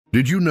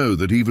Did you know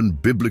that even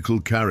biblical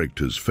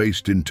characters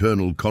faced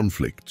internal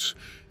conflicts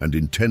and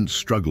intense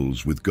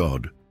struggles with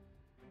God?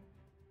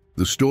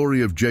 The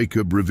story of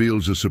Jacob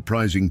reveals a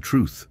surprising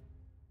truth.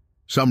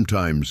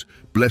 Sometimes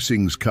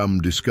blessings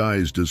come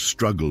disguised as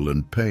struggle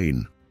and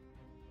pain.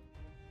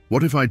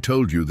 What if I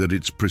told you that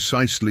it's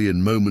precisely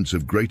in moments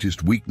of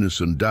greatest weakness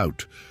and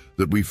doubt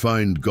that we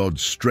find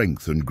God's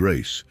strength and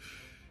grace?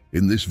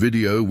 In this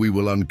video, we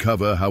will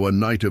uncover how a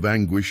night of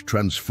anguish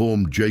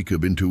transformed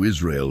Jacob into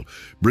Israel,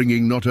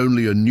 bringing not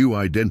only a new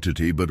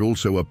identity but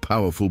also a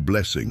powerful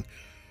blessing.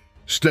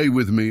 Stay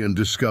with me and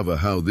discover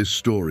how this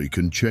story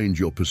can change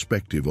your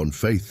perspective on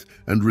faith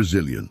and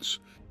resilience.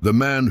 The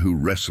man who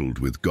wrestled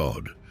with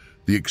God.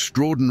 The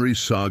extraordinary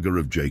saga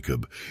of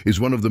Jacob is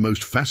one of the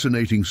most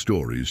fascinating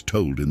stories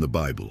told in the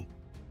Bible.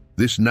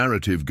 This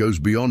narrative goes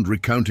beyond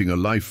recounting a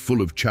life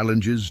full of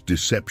challenges,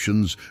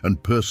 deceptions,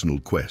 and personal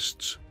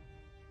quests.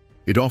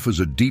 It offers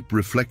a deep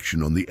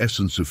reflection on the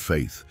essence of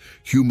faith,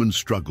 human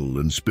struggle,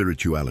 and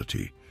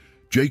spirituality.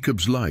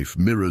 Jacob's life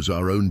mirrors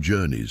our own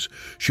journeys,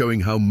 showing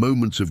how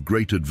moments of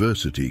great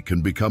adversity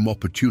can become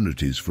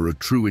opportunities for a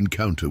true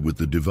encounter with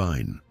the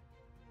divine.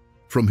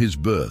 From his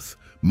birth,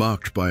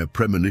 marked by a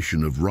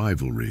premonition of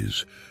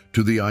rivalries,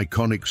 to the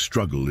iconic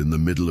struggle in the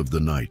middle of the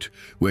night,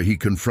 where he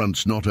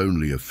confronts not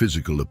only a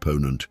physical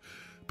opponent,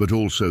 but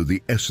also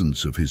the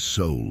essence of his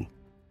soul.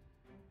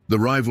 The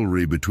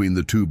rivalry between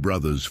the two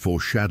brothers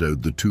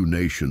foreshadowed the two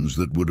nations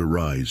that would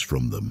arise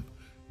from them.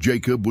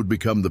 Jacob would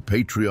become the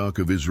patriarch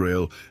of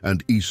Israel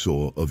and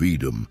Esau of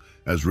Edom,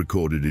 as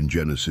recorded in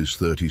Genesis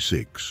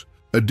 36.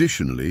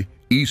 Additionally,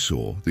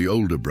 Esau, the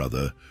older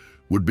brother,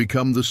 would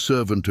become the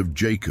servant of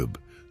Jacob,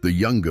 the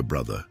younger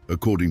brother,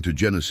 according to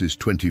Genesis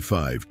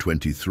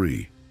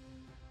 25:23.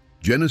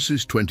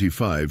 Genesis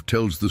 25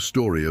 tells the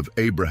story of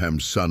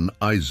Abraham's son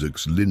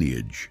Isaac's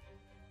lineage.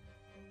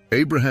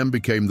 Abraham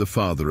became the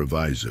father of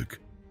Isaac,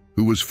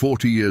 who was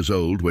 40 years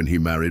old when he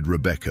married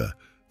Rebekah,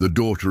 the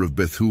daughter of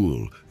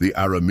Bethuel, the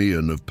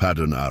Aramean of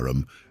Paddan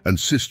Aram, and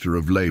sister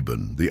of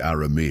Laban, the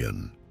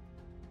Aramean.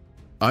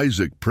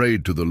 Isaac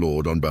prayed to the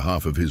Lord on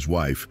behalf of his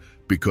wife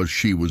because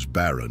she was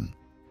barren.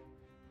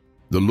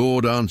 The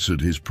Lord answered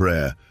his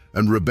prayer,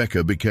 and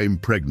Rebekah became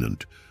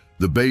pregnant.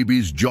 The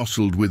babies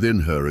jostled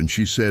within her, and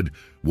she said,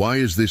 "Why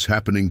is this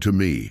happening to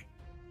me?"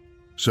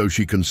 So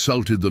she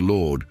consulted the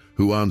Lord,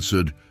 who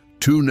answered,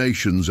 "Two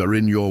nations are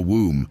in your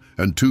womb,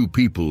 and two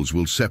peoples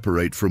will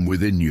separate from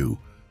within you.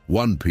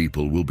 One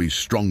people will be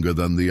stronger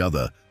than the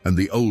other, and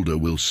the older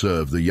will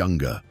serve the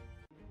younger."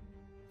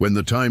 When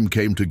the time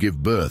came to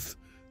give birth,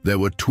 there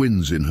were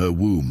twins in her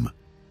womb.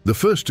 The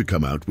first to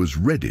come out was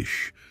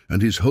reddish,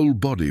 and his whole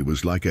body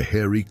was like a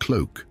hairy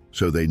cloak,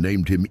 so they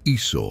named him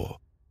Esau.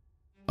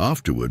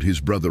 Afterward,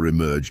 his brother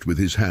emerged with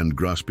his hand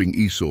grasping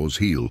Esau's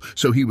heel,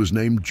 so he was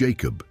named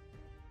Jacob.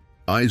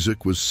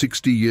 Isaac was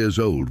 60 years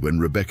old when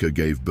Rebekah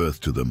gave birth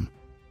to them.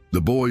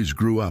 The boys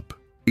grew up.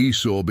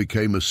 Esau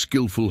became a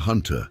skillful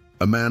hunter,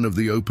 a man of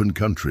the open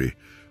country,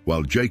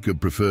 while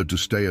Jacob preferred to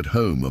stay at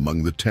home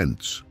among the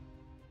tents.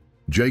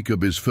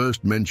 Jacob is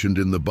first mentioned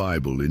in the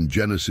Bible in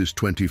Genesis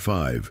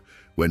 25,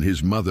 when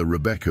his mother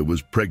Rebekah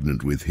was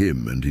pregnant with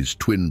him and his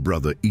twin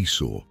brother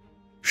Esau.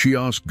 She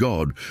asked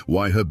God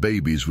why her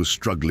babies were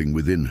struggling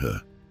within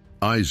her.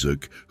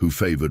 Isaac, who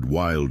favored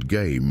wild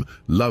game,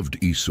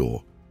 loved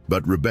Esau,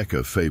 but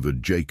Rebekah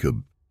favored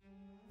Jacob.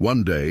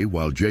 One day,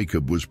 while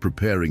Jacob was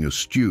preparing a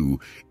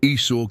stew,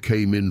 Esau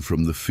came in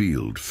from the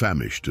field,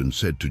 famished, and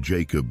said to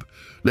Jacob,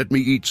 "Let me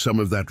eat some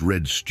of that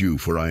red stew,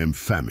 for I am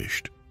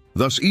famished."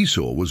 Thus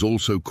Esau was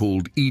also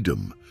called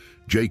Edom.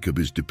 Jacob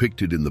is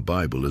depicted in the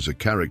Bible as a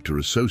character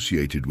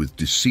associated with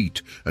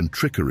deceit and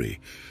trickery,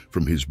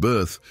 from his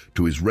birth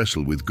to his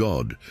wrestle with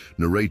God,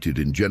 narrated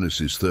in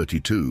Genesis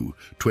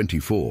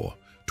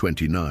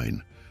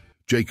 32:24-29.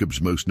 Jacob's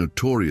most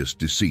notorious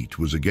deceit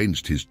was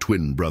against his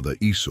twin brother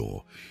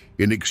Esau,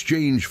 in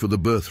exchange for the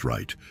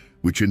birthright,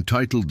 which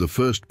entitled the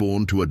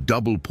firstborn to a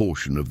double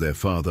portion of their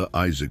father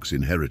Isaac's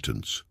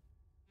inheritance.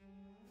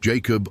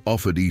 Jacob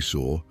offered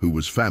Esau, who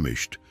was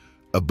famished,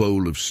 a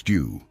bowl of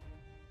stew.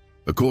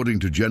 According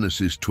to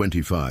Genesis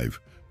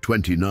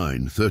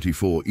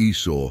 25:29-34,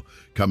 Esau,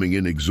 coming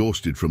in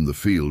exhausted from the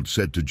field,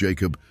 said to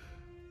Jacob,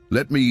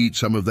 "Let me eat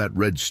some of that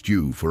red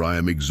stew, for I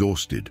am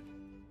exhausted."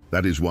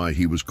 That is why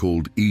he was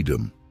called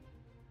Edom.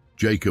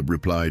 Jacob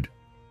replied,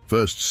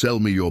 "First sell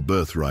me your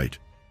birthright."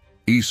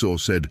 Esau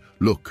said,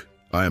 "Look,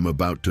 I am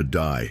about to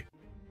die.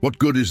 What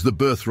good is the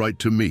birthright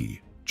to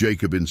me?"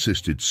 Jacob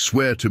insisted,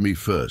 "Swear to me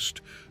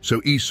first."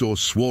 So Esau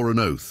swore an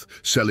oath,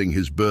 selling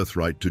his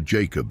birthright to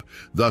Jacob.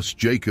 Thus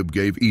Jacob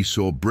gave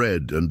Esau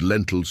bread and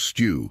lentil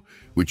stew,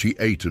 which he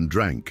ate and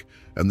drank,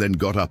 and then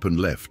got up and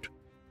left.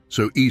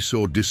 So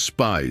Esau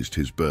despised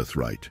his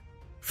birthright.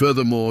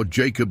 Furthermore,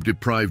 Jacob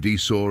deprived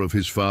Esau of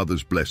his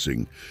father's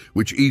blessing,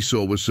 which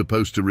Esau was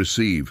supposed to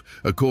receive,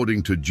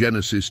 according to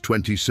Genesis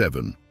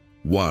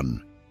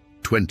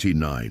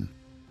 27:1-29.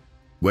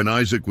 When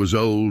Isaac was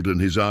old and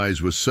his eyes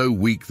were so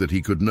weak that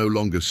he could no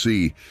longer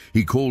see,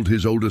 he called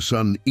his older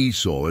son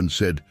Esau and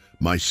said,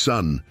 "My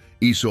son."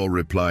 Esau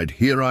replied,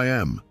 "Here I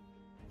am."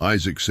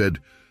 Isaac said,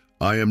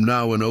 "I am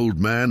now an old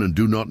man and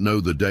do not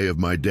know the day of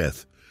my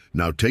death.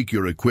 Now take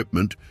your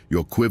equipment,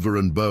 your quiver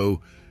and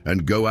bow,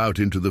 and go out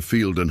into the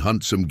field and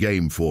hunt some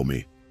game for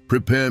me.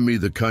 Prepare me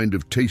the kind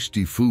of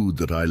tasty food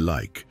that I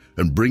like,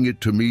 and bring it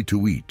to me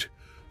to eat,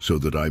 so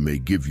that I may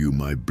give you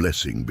my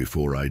blessing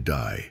before I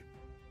die."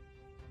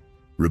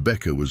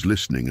 Rebekah was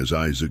listening as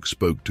Isaac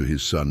spoke to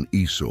his son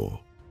Esau.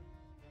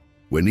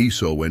 When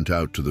Esau went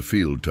out to the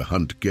field to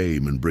hunt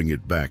game and bring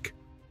it back,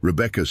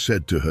 Rebekah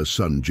said to her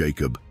son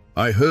Jacob,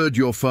 "I heard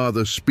your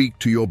father speak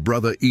to your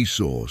brother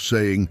Esau,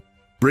 saying,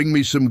 'Bring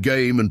me some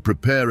game and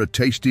prepare a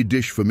tasty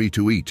dish for me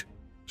to eat,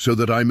 so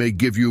that I may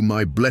give you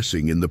my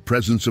blessing in the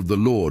presence of the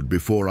Lord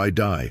before I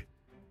die.'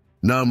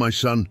 Now, my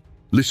son,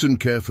 listen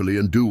carefully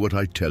and do what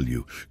I tell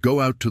you. Go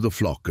out to the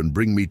flock and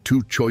bring me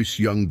 2 choice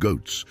young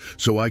goats,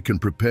 so I can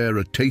prepare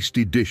a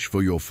tasty dish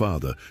for your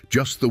father,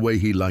 just the way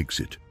he likes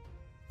it.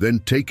 Then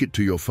take it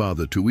to your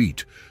father to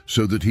eat,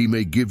 so that he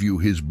may give you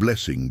his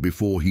blessing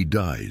before he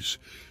dies."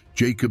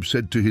 Jacob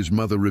said to his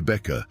mother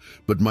Rebekah,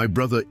 "But my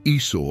brother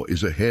Esau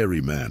is a hairy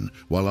man,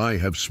 while I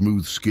have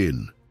smooth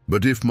skin.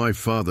 But if my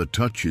father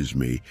touches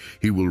me,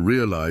 he will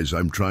realize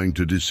I'm trying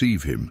to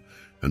deceive him,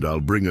 and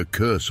I'll bring a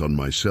curse on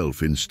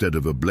myself instead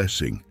of a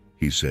blessing,"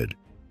 he said.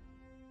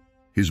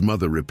 His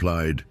mother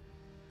replied,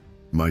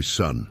 "My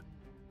son,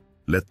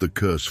 let the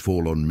curse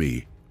fall on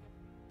me.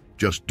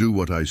 Just do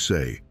what I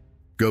say.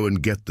 Go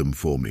and get them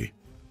for me."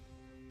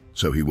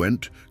 So he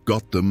went,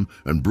 got them,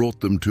 and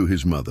brought them to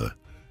his mother,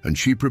 and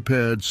she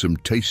prepared some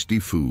tasty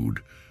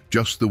food,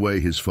 just the way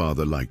his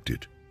father liked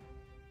it.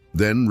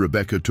 Then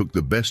Rebekah took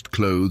the best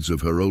clothes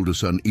of her older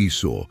son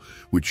Esau,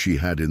 which she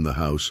had in the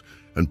house,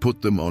 and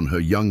put them on her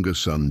younger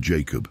son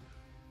Jacob.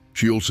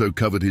 She also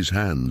covered his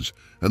hands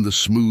and the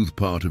smooth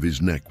part of his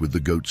neck with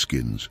the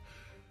goatskins.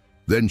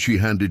 Then she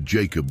handed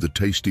Jacob the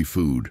tasty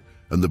food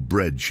and the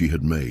bread she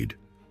had made.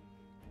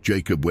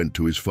 Jacob went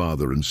to his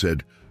father and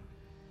said,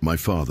 "My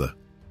father."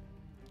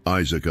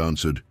 Isaac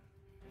answered,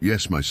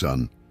 "Yes, my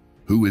son."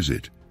 "Who is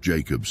it?"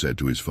 Jacob said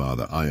to his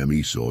father. "I am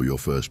Esau, your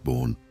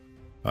firstborn.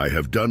 I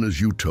have done as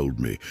you told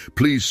me.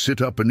 Please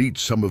sit up and eat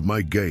some of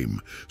my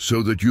game,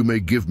 so that you may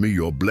give me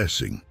your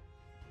blessing."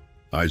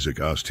 Isaac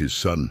asked his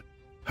son,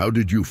 "How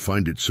did you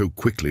find it so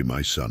quickly,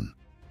 my son?"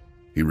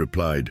 He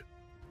replied,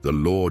 "The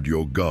Lord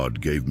your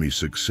God gave me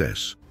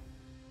success."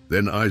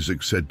 Then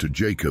Isaac said to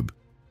Jacob,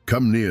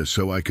 "Come near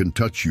so I can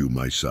touch you,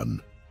 my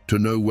son, to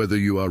know whether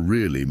you are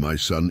really my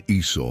son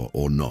Esau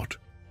or not."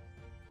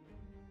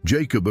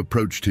 Jacob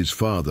approached his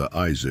father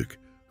Isaac,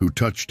 who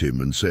touched him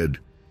and said,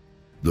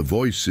 "The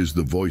voice is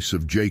the voice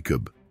of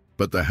Jacob,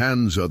 but the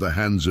hands are the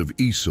hands of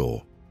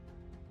Esau."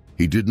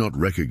 He did not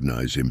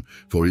recognize him,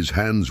 for his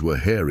hands were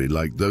hairy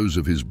like those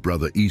of his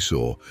brother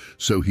Esau,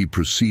 so he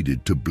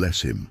proceeded to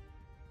bless him.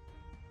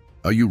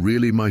 "Are you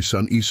really my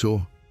son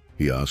Esau?"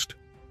 he asked.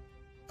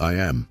 "I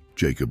am,"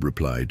 Jacob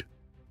replied.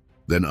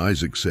 Then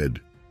Isaac said,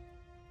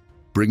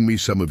 "Bring me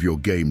some of your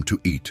game to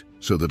eat,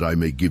 so that I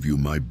may give you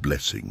my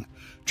blessing."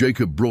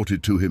 Jacob brought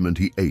it to him, and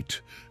he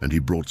ate, and he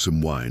brought some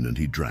wine, and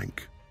he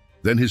drank.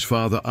 Then his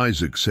father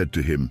Isaac said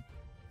to him,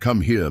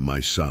 "Come here,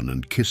 my son,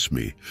 and kiss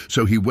me."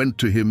 So he went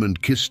to him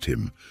and kissed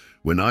him.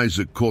 When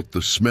Isaac caught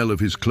the smell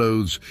of his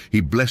clothes, he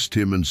blessed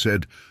him and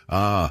said,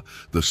 "Ah,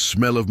 the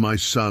smell of my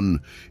son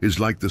is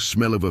like the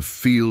smell of a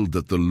field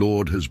that the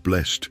Lord has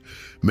blessed.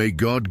 May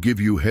God give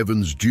you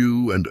heaven's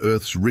dew and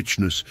earth's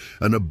richness,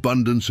 an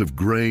abundance of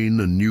grain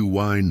and new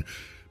wine.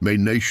 May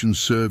nations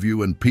serve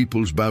you and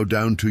peoples bow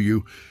down to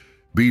you.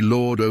 Be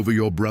Lord over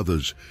your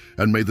brothers,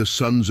 and may the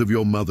sons of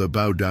your mother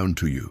bow down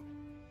to you.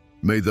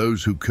 May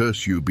those who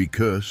curse you be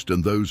cursed,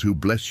 and those who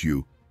bless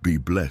you be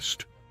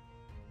blessed."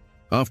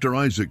 After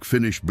Isaac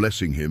finished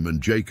blessing him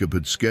and Jacob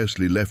had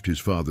scarcely left his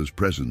father's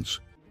presence,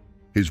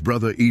 his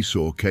brother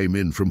Esau came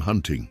in from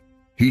hunting.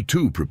 He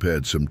too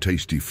prepared some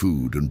tasty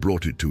food and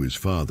brought it to his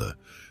father.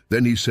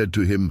 Then he said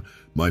to him,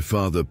 "My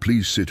father,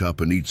 please sit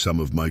up and eat some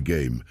of my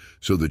game,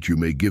 so that you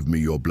may give me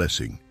your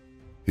blessing."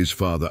 His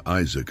father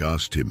Isaac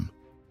asked him,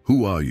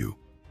 "Who are you?"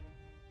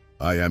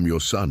 "I am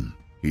your son,"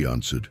 he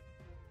answered,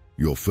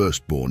 "your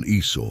firstborn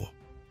Esau."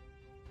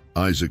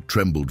 Isaac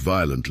trembled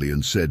violently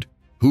and said,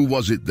 "Who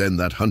was it then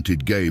that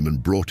hunted game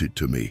and brought it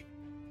to me?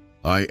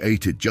 I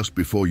ate it just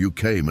before you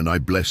came, and I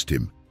blessed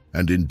him,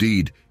 and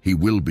indeed he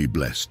will be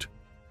blessed."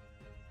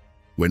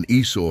 When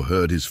Esau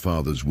heard his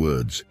father's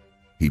words,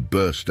 he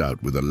burst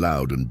out with a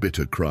loud and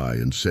bitter cry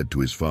and said to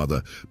his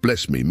father,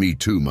 "Bless me, me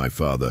too, my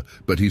father."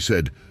 But he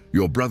said,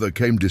 "Your brother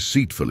came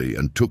deceitfully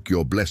and took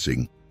your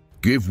blessing.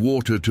 Give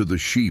water to the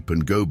sheep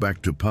and go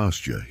back to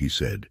pasture," he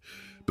said.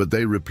 But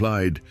they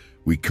replied,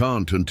 "We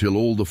can't until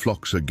all the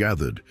flocks are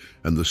gathered,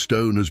 and the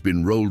stone has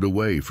been rolled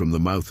away from the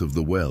mouth of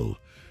the well.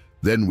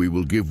 Then we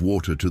will give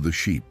water to the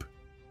sheep."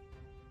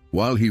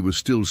 While he was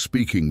still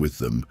speaking with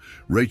them,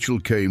 Rachel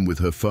came with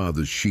her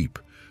father's sheep,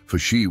 for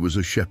she was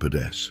a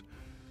shepherdess.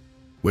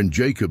 When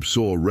Jacob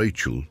saw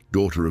Rachel,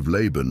 daughter of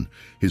Laban,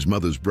 his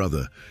mother's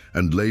brother,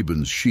 and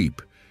Laban's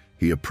sheep,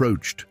 he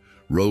approached,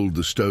 rolled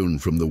the stone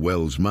from the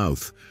well's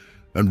mouth,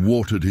 and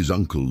watered his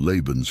uncle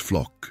Laban's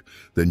flock.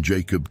 Then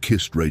Jacob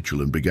kissed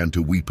Rachel and began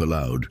to weep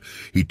aloud.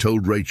 He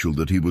told Rachel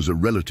that he was a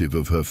relative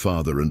of her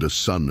father and a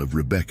son of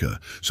Rebekah,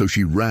 so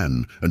she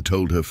ran and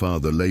told her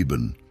father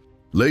Laban.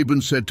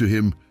 Laban said to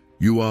him,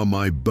 "You are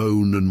my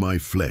bone and my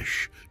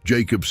flesh."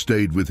 Jacob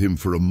stayed with him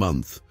for a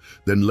month.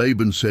 Then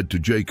Laban said to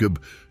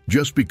Jacob,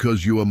 "Just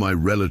because you are my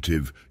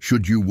relative,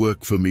 should you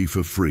work for me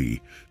for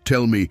free?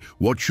 Tell me,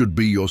 what should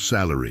be your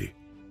salary?"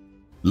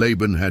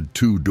 Laban had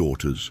 2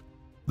 daughters.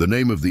 The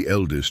name of the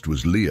eldest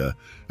was Leah,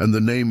 and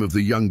the name of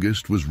the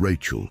youngest was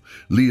Rachel.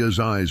 Leah's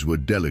eyes were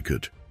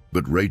delicate,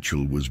 but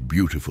Rachel was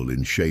beautiful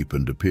in shape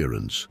and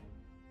appearance.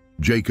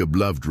 Jacob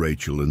loved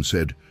Rachel and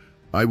said,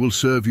 "I will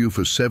serve you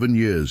for 7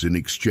 years in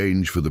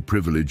exchange for the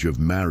privilege of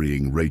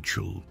marrying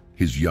Rachel,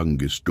 his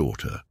youngest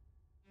daughter."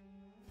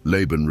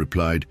 Laban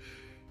replied,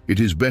 "It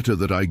is better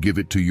that I give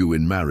it to you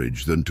in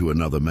marriage than to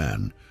another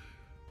man."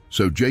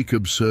 So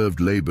Jacob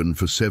served Laban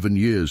for 7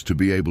 years to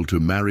be able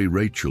to marry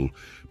Rachel,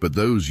 but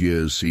those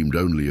years seemed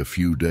only a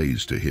few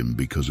days to him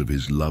because of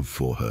his love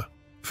for her.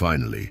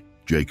 Finally,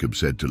 Jacob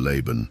said to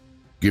Laban,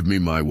 "Give me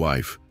my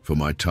wife, for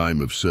my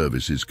time of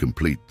service is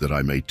complete, that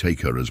I may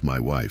take her as my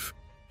wife."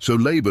 So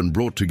Laban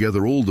brought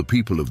together all the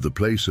people of the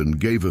place and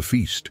gave a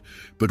feast.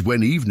 But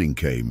when evening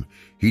came,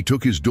 he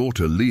took his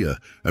daughter Leah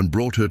and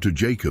brought her to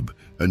Jacob,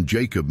 and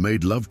Jacob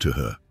made love to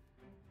her.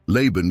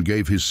 Laban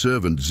gave his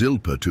servant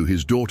Zilpah to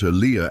his daughter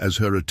Leah as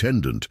her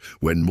attendant.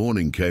 When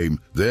morning came,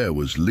 there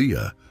was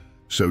Leah.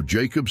 So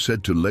Jacob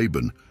said to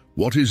Laban,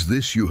 "What is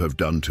this you have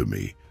done to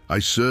me? I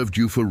served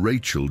you for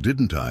Rachel,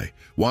 didn't I?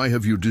 Why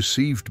have you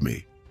deceived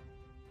me?"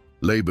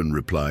 Laban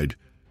replied,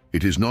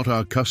 "It is not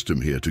our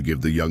custom here to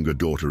give the younger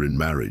daughter in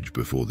marriage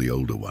before the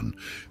older one.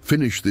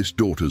 Finish this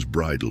daughter's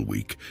bridal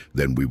week,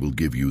 then we will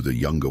give you the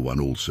younger one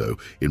also,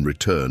 in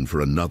return for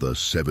another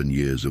 7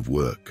 years of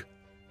work."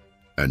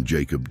 And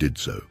Jacob did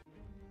so.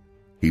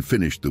 He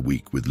finished the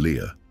week with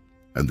Leah,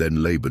 and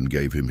then Laban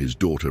gave him his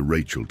daughter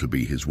Rachel to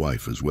be his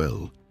wife as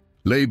well.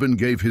 Laban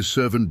gave his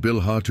servant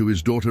Bilhah to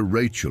his daughter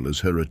Rachel as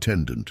her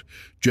attendant.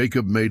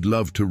 Jacob made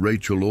love to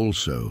Rachel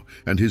also,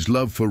 and his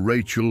love for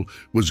Rachel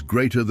was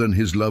greater than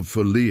his love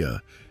for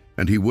Leah,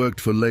 and he worked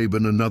for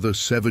Laban another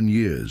 7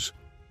 years.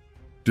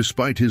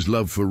 Despite his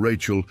love for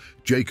Rachel,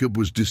 Jacob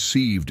was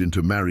deceived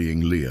into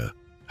marrying Leah.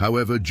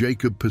 However,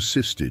 Jacob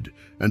persisted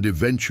and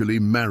eventually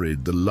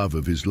married the love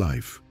of his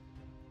life.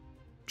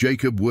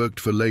 Jacob worked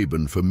for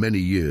Laban for many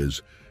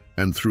years,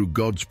 and through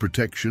God's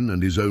protection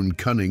and his own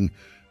cunning,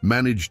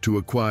 managed to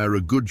acquire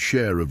a good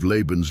share of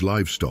Laban's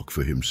livestock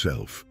for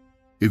himself.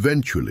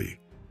 Eventually,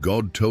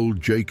 God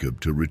told Jacob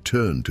to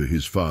return to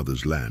his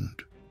father's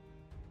land.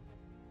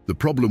 The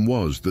problem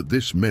was that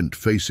this meant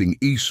facing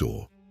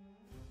Esau.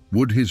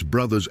 Would his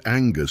brother's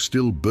anger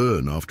still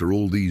burn after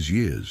all these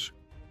years?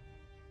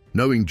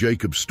 Knowing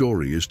Jacob's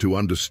story is to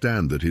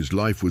understand that his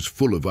life was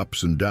full of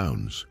ups and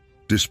downs.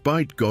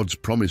 Despite God's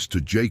promise to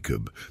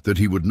Jacob that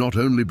he would not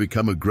only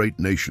become a great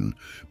nation,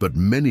 but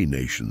many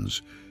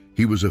nations,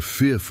 he was a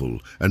fearful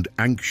and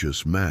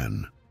anxious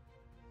man.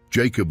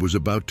 Jacob was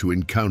about to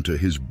encounter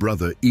his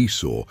brother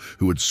Esau,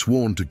 who had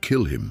sworn to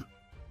kill him.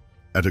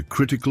 At a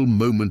critical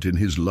moment in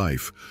his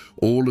life,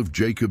 all of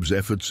Jacob's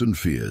efforts and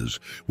fears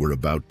were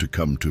about to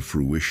come to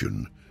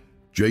fruition.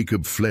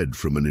 Jacob fled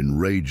from an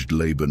enraged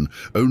Laban,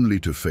 only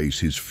to face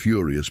his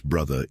furious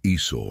brother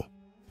Esau.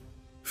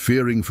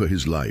 Fearing for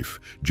his life,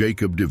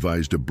 Jacob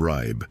devised a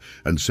bribe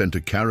and sent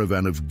a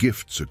caravan of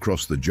gifts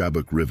across the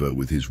Jabbok River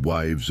with his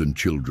wives and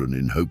children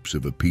in hopes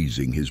of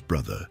appeasing his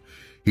brother.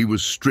 He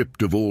was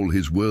stripped of all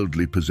his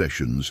worldly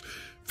possessions,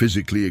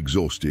 physically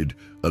exhausted,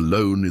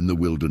 alone in the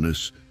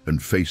wilderness,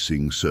 and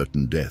facing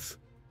certain death.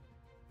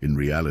 In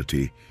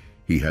reality,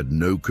 he had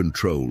no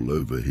control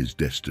over his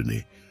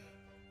destiny.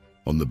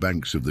 On the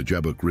banks of the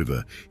Jabbok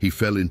River, he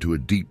fell into a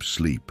deep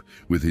sleep,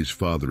 with his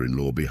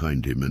father-in-law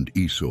behind him and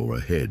Esau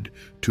ahead,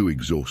 too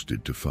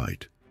exhausted to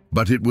fight.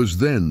 But it was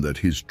then that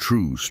his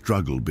true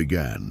struggle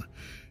began.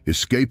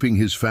 Escaping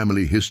his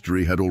family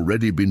history had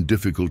already been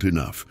difficult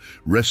enough.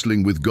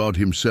 Wrestling with God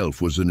himself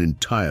was an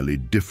entirely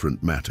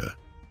different matter.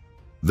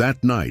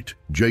 That night,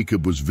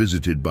 Jacob was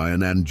visited by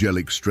an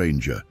angelic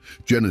stranger.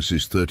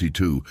 Genesis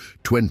 32,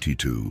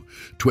 22,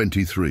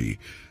 23.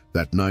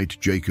 That night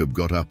Jacob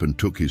got up and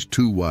took his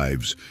 2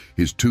 wives,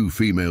 his 2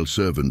 female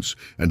servants,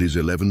 and his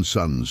 11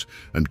 sons,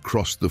 and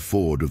crossed the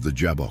ford of the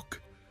Jabbok.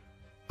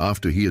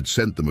 After he had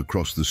sent them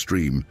across the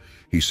stream,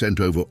 he sent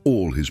over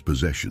all his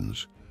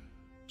possessions.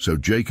 So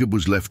Jacob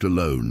was left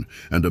alone,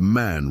 and a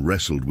man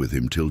wrestled with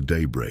him till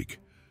daybreak.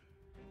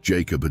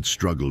 Jacob had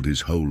struggled his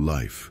whole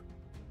life.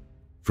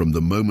 From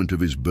the moment of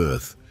his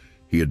birth,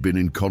 he had been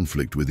in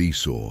conflict with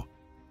Esau.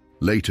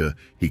 Later,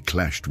 he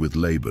clashed with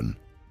Laban.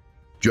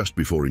 Just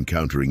before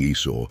encountering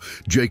Esau,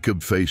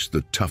 Jacob faced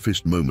the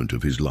toughest moment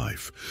of his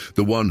life.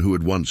 The one who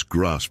had once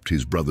grasped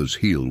his brother's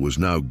heel was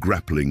now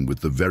grappling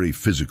with the very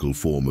physical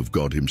form of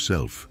God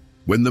himself.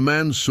 When the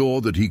man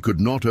saw that he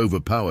could not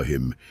overpower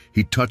him,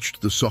 he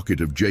touched the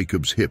socket of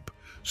Jacob's hip,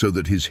 so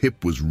that his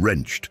hip was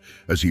wrenched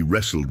as he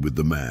wrestled with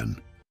the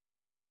man.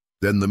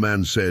 Then the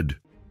man said,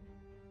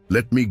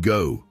 "Let me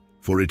go,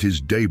 for it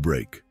is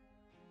daybreak."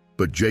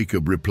 But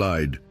Jacob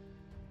replied,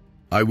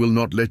 "I will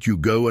not let you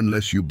go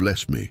unless you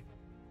bless me."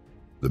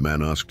 The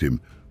man asked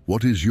him,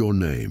 "What is your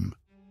name?"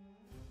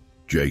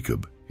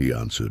 "Jacob," he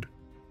answered.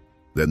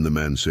 Then the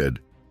man said,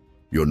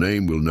 "Your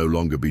name will no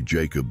longer be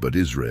Jacob but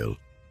Israel,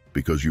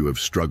 because you have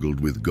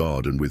struggled with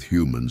God and with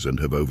humans and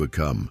have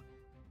overcome."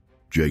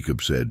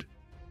 Jacob said,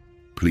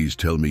 "Please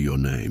tell me your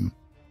name."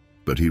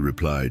 But he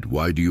replied,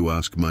 "Why do you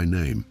ask my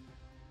name?"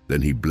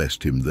 Then he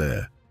blessed him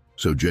there.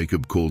 So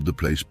Jacob called the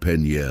place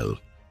Peniel,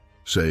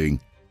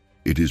 saying,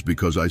 "It is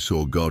because I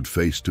saw God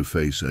face to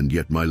face, and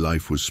yet my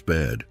life was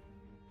spared."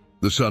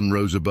 The sun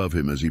rose above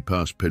him as he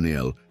passed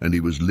Peniel, and he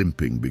was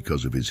limping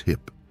because of his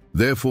hip.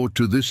 Therefore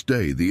to this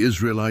day the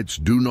Israelites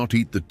do not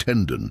eat the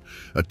tendon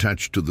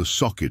attached to the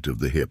socket of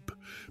the hip,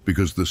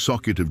 because the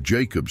socket of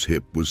Jacob's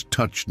hip was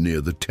touched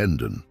near the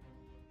tendon.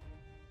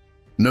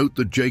 Note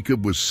that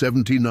Jacob was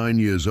 79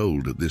 years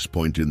old at this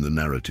point in the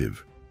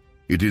narrative.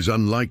 It is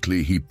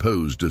unlikely he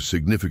posed a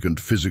significant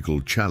physical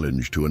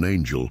challenge to an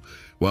angel.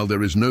 While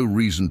there is no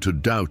reason to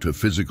doubt a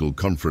physical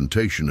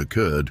confrontation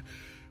occurred,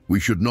 we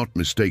should not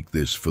mistake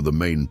this for the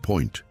main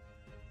point.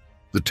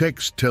 The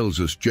text tells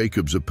us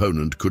Jacob's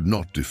opponent could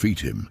not defeat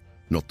him,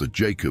 not that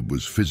Jacob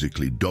was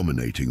physically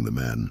dominating the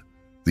man.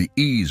 The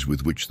ease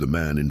with which the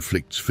man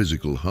inflicts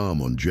physical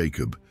harm on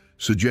Jacob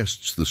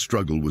suggests the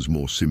struggle was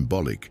more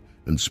symbolic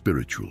and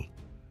spiritual.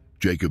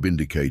 Jacob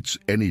indicates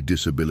any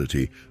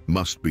disability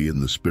must be in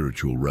the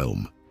spiritual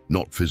realm,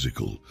 not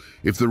physical.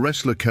 If the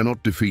wrestler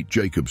cannot defeat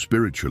Jacob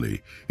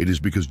spiritually, it is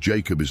because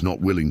Jacob is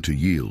not willing to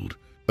yield.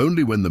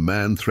 Only when the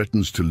man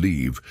threatens to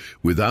leave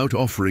without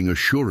offering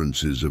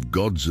assurances of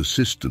God's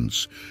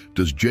assistance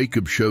does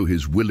Jacob show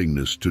his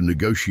willingness to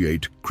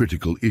negotiate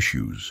critical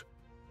issues.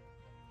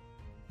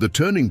 The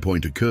turning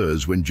point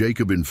occurs when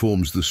Jacob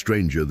informs the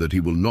stranger that he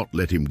will not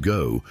let him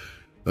go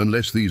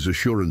unless these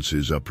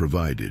assurances are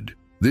provided.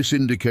 This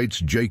indicates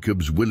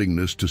Jacob's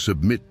willingness to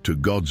submit to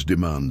God's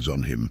demands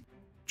on him.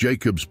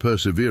 Jacob's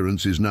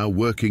perseverance is now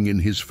working in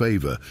his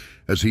favor,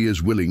 as he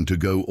is willing to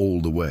go all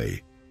the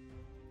way.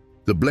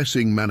 The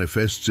blessing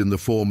manifests in the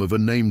form of a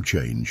name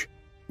change,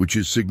 which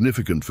is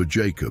significant for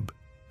Jacob,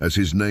 as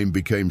his name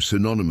became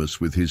synonymous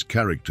with his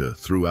character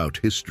throughout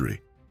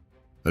history.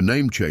 A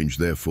name change,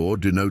 therefore,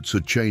 denotes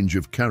a change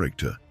of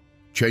character.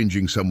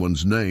 Changing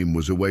someone's name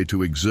was a way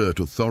to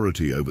exert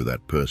authority over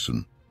that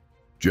person.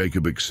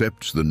 Jacob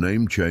accepts the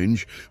name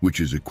change,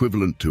 which is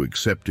equivalent to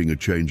accepting a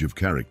change of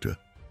character.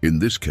 In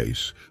this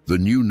case, the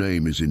new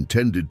name is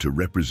intended to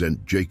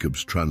represent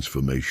Jacob's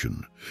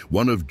transformation.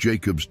 One of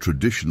Jacob's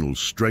traditional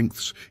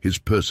strengths, his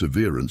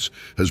perseverance,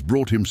 has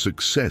brought him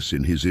success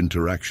in his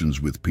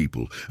interactions with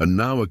people and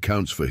now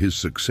accounts for his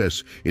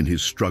success in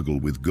his struggle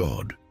with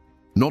God.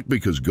 Not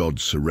because God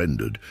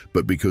surrendered,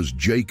 but because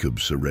Jacob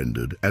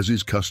surrendered, as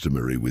is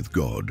customary with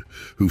God,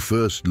 who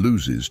first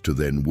loses to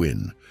then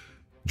win.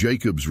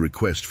 Jacob's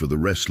request for the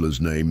wrestler's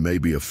name may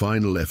be a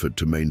final effort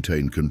to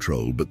maintain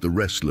control, but the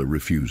wrestler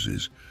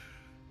refuses.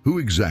 Who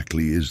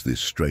exactly is this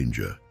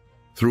stranger?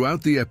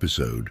 Throughout the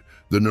episode,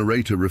 the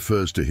narrator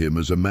refers to him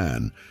as a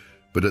man,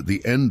 but at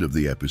the end of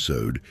the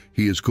episode,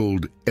 he is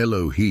called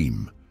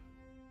Elohim.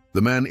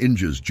 The man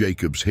injures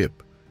Jacob's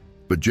hip,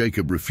 but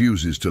Jacob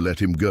refuses to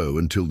let him go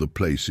until the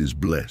place is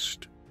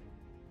blessed.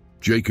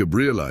 Jacob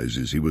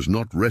realizes he was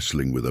not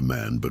wrestling with a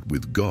man but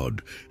with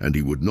God, and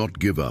he would not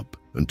give up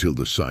until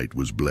the site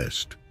was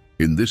blessed.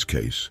 In this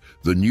case,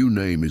 the new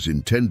name is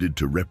intended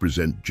to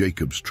represent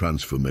Jacob's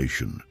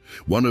transformation.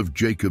 One of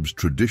Jacob's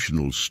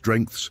traditional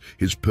strengths,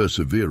 his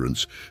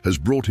perseverance, has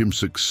brought him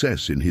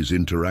success in his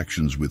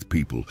interactions with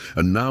people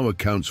and now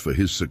accounts for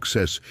his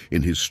success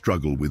in his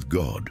struggle with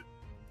God.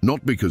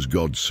 Not because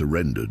God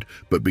surrendered,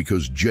 but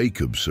because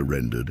Jacob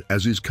surrendered,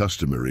 as is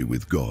customary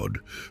with God,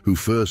 who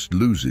first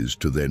loses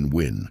to then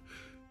win.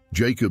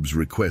 Jacob's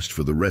request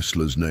for the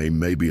wrestler's name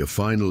may be a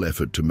final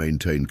effort to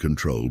maintain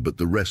control, but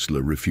the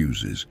wrestler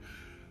refuses.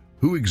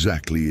 Who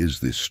exactly is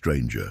this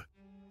stranger?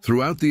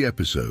 Throughout the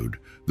episode,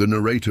 the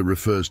narrator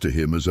refers to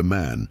him as a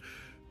man,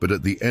 but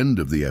at the end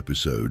of the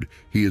episode,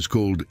 he is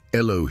called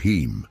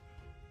Elohim.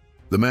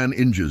 The man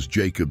injures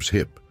Jacob's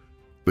hip,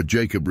 but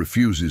Jacob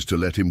refuses to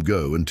let him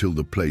go until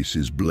the place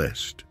is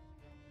blessed.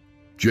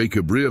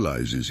 Jacob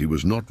realizes he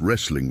was not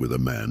wrestling with a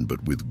man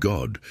but with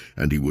God,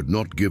 and he would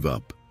not give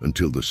up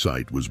until the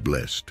site was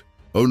blessed.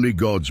 Only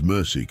God's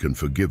mercy can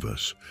forgive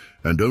us,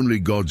 and only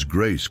God's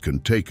grace can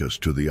take us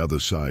to the other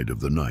side of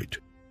the night.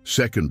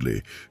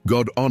 Secondly,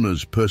 God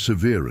honors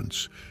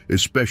perseverance,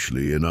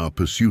 especially in our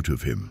pursuit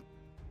of him.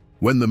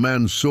 When the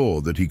man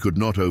saw that he could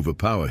not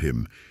overpower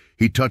him,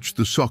 he touched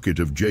the socket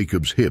of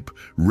Jacob's hip,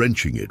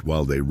 wrenching it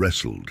while they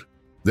wrestled.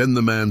 Then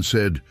the man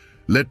said,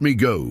 "Let me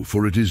go,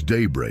 for it is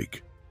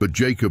daybreak." But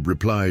Jacob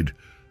replied,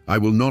 "I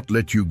will not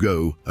let you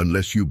go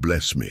unless you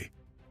bless me."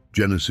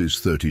 Genesis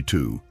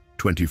 32,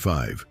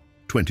 25,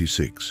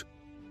 26.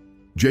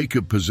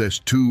 Jacob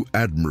possessed two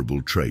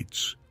admirable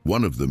traits,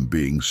 one of them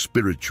being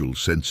spiritual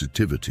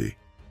sensitivity.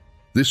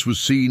 This was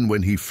seen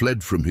when he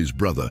fled from his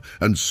brother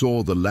and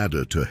saw the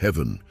ladder to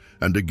heaven,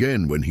 and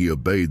again when he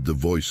obeyed the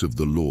voice of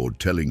the Lord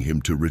telling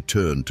him to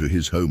return to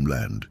his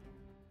homeland.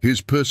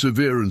 His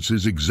perseverance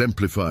is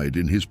exemplified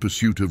in his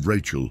pursuit of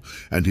Rachel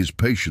and his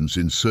patience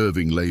in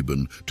serving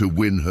Laban to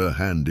win her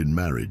hand in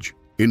marriage.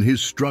 In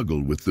his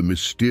struggle with the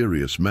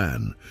mysterious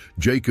man,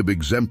 Jacob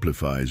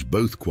exemplifies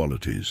both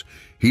qualities.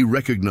 He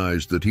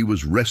recognized that he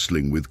was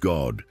wrestling with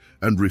God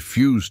and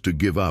refused to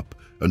give up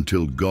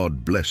until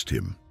God blessed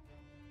him.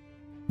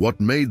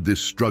 What made this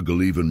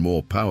struggle even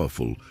more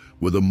powerful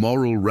were the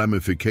moral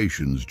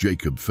ramifications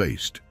Jacob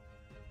faced.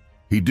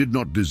 He did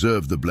not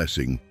deserve the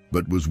blessing,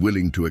 but was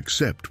willing to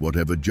accept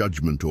whatever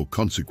judgment or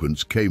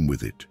consequence came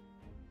with it.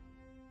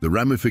 The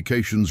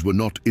ramifications were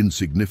not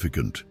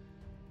insignificant.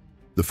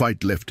 The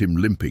fight left him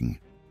limping,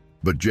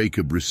 but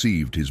Jacob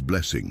received his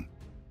blessing.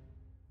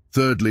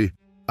 Thirdly,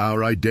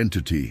 our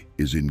identity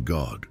is in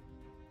God.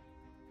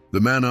 The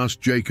man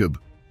asked Jacob,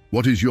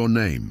 "What is your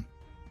name?"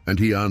 And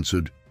he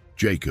answered,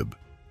 "Jacob."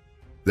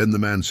 Then the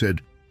man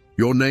said,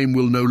 "Your name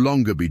will no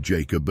longer be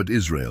Jacob, but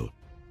Israel,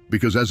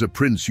 because as a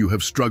prince you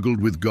have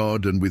struggled with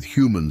God and with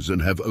humans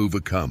and have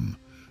overcome."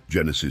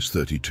 Genesis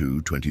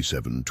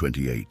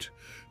 32:27-28.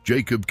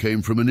 Jacob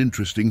came from an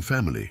interesting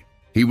family.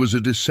 He was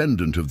a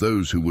descendant of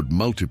those who would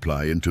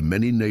multiply into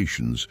many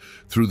nations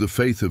through the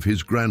faith of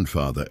his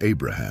grandfather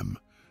Abraham.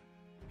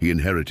 He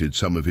inherited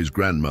some of his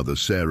grandmother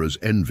Sarah's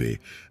envy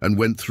and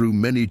went through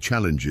many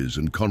challenges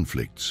and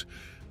conflicts.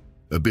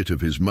 A bit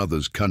of his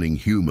mother's cunning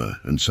humor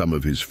and some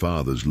of his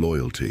father's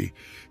loyalty.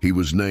 He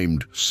was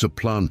named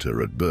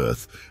Supplanter at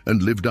birth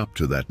and lived up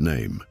to that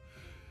name.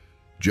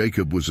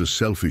 Jacob was a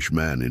selfish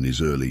man in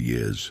his early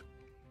years.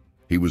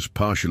 He was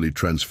partially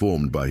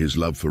transformed by his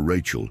love for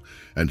Rachel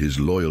and his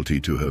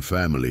loyalty to her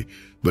family,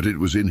 but it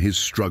was in his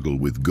struggle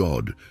with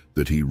God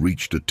that he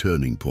reached a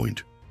turning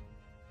point.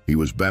 He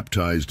was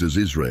baptized as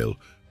Israel,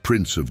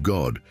 Prince of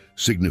God,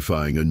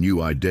 signifying a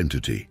new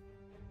identity.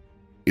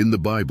 In the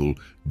Bible,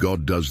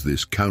 God does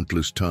this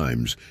countless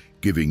times,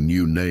 giving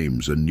new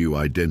names and new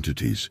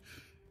identities.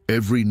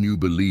 Every new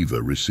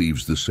believer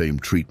receives the same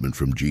treatment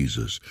from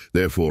Jesus.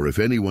 Therefore, if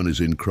anyone is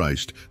in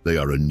Christ, they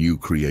are a new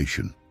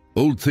creation.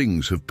 Old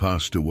things have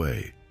passed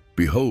away.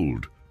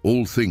 Behold,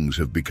 all things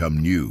have become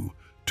new.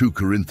 2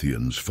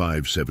 Corinthians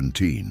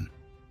 5:17.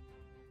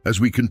 As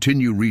we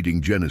continue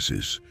reading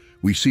Genesis,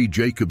 we see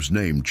Jacob's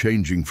name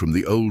changing from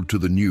the old to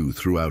the new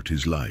throughout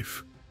his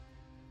life.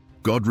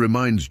 God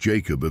reminds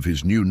Jacob of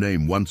his new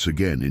name once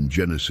again in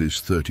Genesis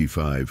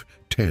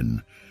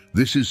 35:10.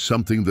 This is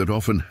something that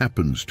often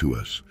happens to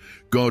us.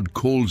 God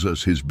calls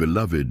us his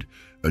beloved,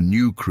 a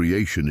new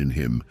creation in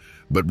him,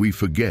 but we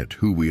forget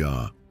who we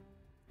are.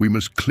 We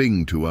must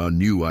cling to our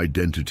new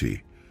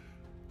identity.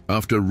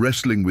 After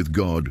wrestling with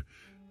God,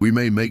 we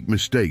may make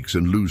mistakes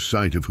and lose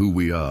sight of who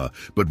we are,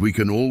 but we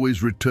can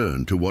always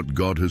return to what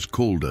God has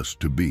called us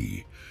to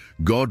be.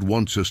 God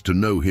wants us to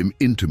know him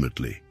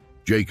intimately.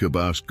 Jacob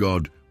asked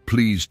God,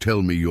 "Please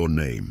tell me your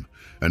name."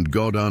 And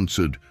God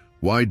answered,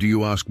 "Why do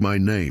you ask my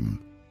name?"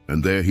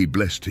 And there he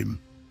blessed him.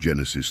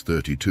 Genesis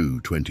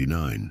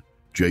 32:29.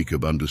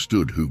 Jacob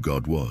understood who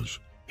God was.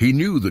 He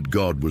knew that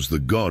God was the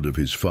God of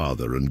his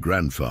father and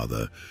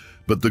grandfather,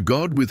 but the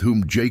God with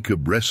whom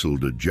Jacob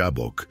wrestled at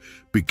Jabbok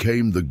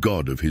became the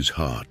God of his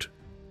heart.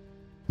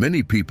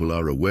 Many people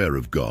are aware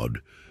of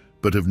God,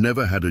 but have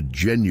never had a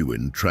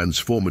genuine,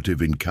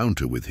 transformative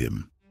encounter with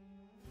him.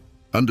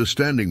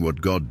 Understanding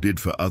what God did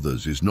for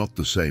others is not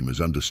the same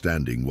as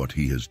understanding what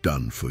he has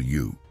done for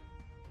you.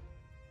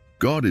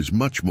 God is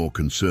much more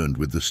concerned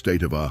with the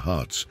state of our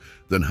hearts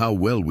than how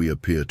well we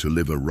appear to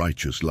live a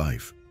righteous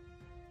life.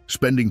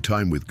 Spending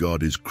time with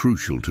God is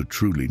crucial to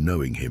truly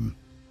knowing him.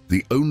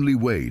 The only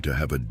way to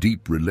have a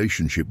deep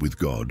relationship with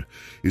God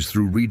is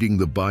through reading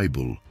the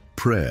Bible,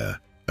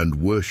 prayer, and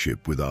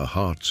worship with our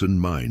hearts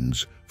and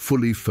minds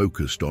fully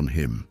focused on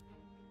him.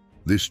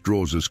 This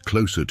draws us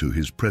closer to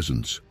his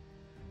presence.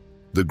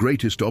 The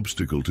greatest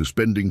obstacle to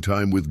spending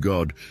time with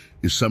God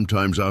is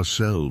sometimes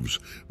ourselves,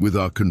 with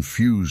our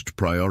confused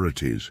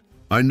priorities.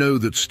 I know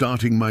that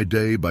starting my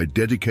day by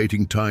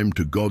dedicating time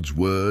to God's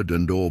word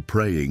and/or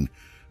praying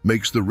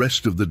makes the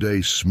rest of the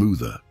day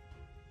smoother.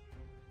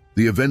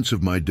 The events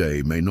of my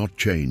day may not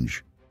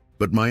change,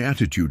 but my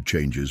attitude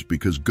changes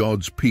because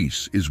God's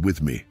peace is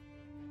with me.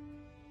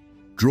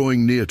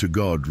 Drawing near to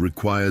God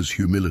requires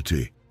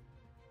humility.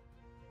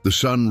 The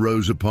sun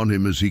rose upon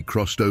him as he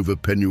crossed over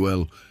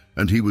Penuel,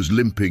 and he was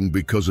limping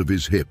because of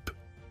his hip.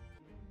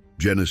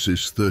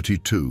 Genesis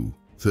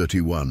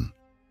 32:31.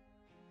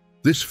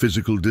 This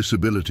physical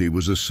disability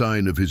was a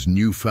sign of his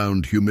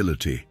newfound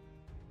humility.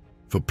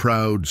 For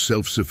proud,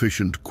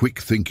 self-sufficient,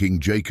 quick-thinking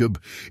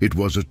Jacob, it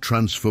was a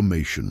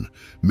transformation.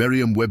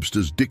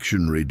 Merriam-Webster's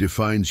dictionary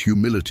defines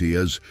humility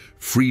as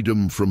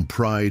freedom from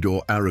pride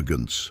or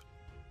arrogance.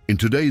 In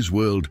today's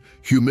world,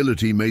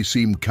 humility may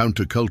seem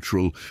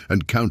countercultural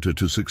and counter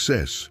to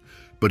success,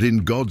 but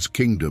in God's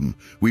kingdom,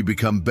 we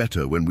become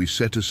better when we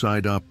set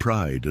aside our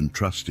pride and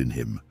trust in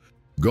him.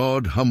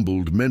 God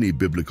humbled many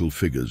biblical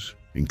figures,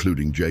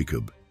 including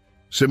Jacob.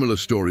 Similar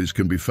stories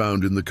can be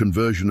found in the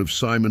conversion of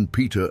Simon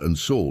Peter and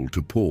Saul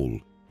to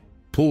Paul.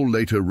 Paul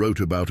later wrote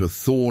about a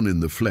thorn in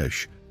the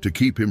flesh to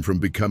keep him from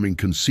becoming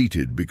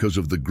conceited because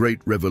of the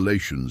great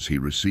revelations he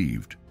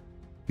received.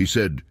 He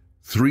said,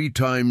 "3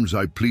 times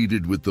I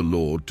pleaded with the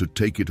Lord to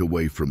take it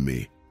away from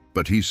me,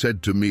 but he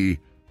said to me,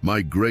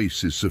 'My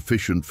grace is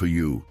sufficient for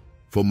you,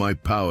 for my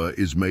power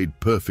is made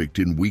perfect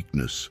in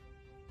weakness.'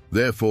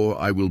 Therefore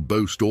I will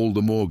boast all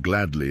the more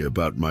gladly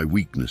about my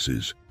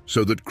weaknesses,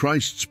 so that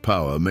Christ's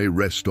power may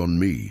rest on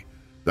me.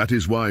 That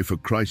is why, for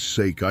Christ's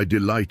sake, I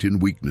delight in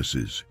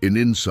weaknesses, in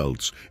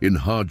insults, in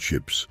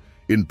hardships,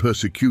 in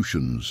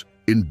persecutions,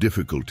 in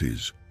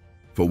difficulties.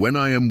 For when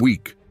I am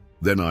weak,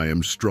 then I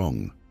am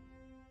strong."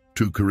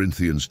 2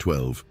 Corinthians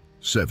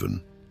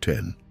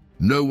 12:7-10.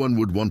 No one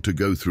would want to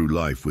go through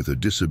life with a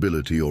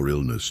disability or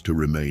illness to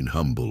remain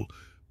humble,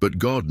 but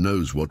God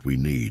knows what we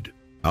need.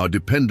 Our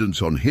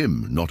dependence on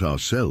Him, not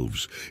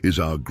ourselves, is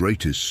our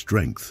greatest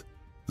strength.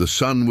 The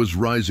sun was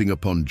rising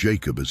upon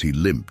Jacob as he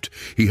limped.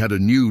 He had a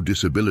new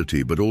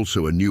disability, but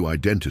also a new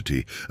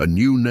identity, a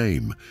new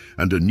name,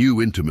 and a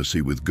new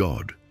intimacy with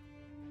God.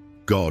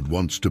 God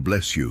wants to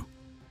bless you.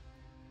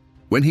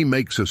 When He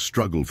makes us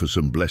struggle for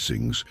some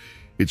blessings,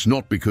 it's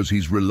not because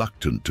He's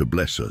reluctant to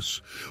bless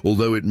us,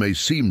 although it may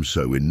seem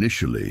so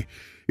initially.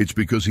 It's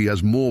because He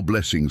has more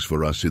blessings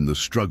for us in the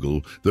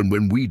struggle than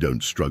when we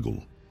don't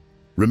struggle.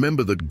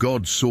 Remember that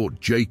God sought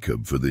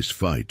Jacob for this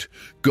fight.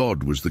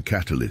 God was the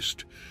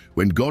catalyst.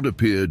 When God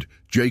appeared,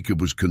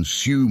 Jacob was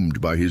consumed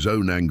by his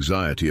own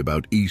anxiety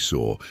about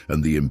Esau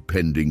and the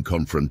impending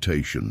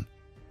confrontation.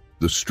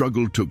 The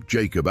struggle took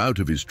Jacob out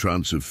of his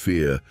trance of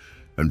fear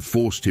and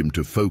forced him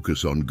to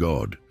focus on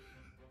God.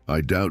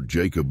 I doubt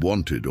Jacob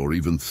wanted or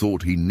even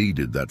thought he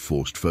needed that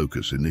forced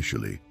focus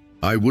initially.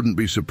 I wouldn't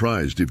be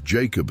surprised if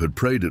Jacob had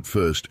prayed at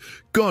first,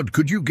 "God,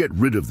 could you get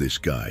rid of this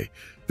guy?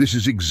 This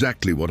is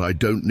exactly what I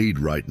don't need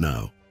right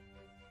now."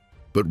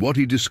 But what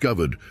he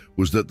discovered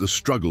was that the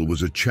struggle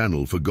was a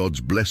channel for God's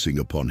blessing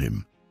upon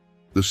him.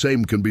 The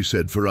same can be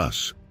said for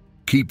us.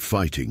 Keep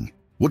fighting.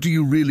 What do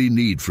you really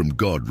need from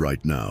God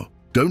right now?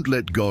 Don't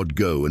let God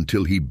go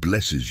until He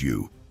blesses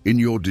you. In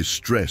your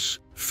distress,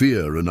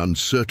 fear, and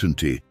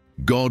uncertainty,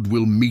 God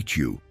will meet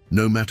you,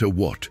 no matter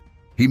what.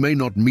 He may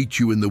not meet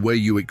you in the way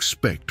you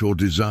expect or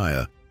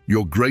desire.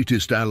 Your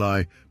greatest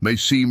ally may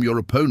seem your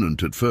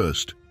opponent at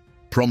first,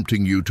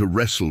 prompting you to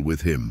wrestle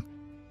with him.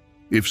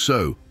 If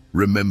so,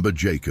 remember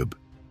Jacob.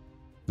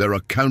 There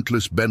are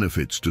countless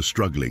benefits to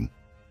struggling.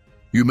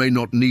 You may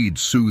not need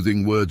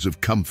soothing words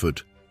of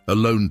comfort,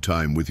 alone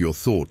time with your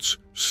thoughts,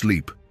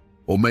 sleep,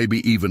 or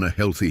maybe even a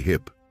healthy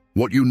hip.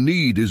 What you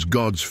need is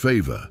God's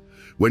favor.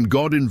 When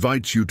God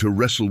invites you to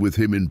wrestle with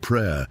Him in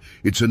prayer,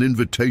 it's an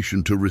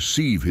invitation to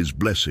receive His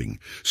blessing.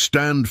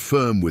 Stand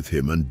firm with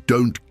Him and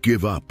don't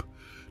give up.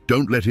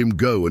 Don't let Him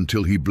go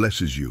until He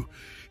blesses you.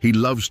 He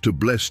loves to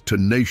bless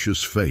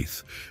tenacious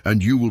faith,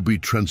 and you will be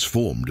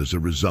transformed as a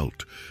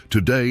result.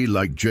 Today,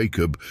 like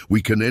Jacob,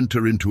 we can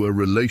enter into a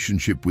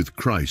relationship with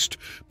Christ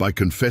by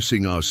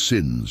confessing our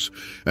sins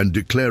and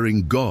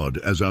declaring God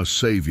as our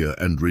Savior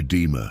and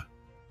Redeemer.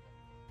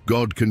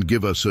 God can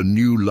give us a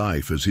new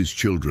life as His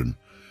children.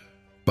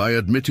 By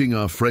admitting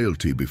our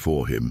frailty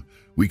before Him,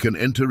 we can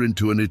enter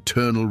into an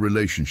eternal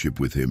relationship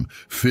with Him,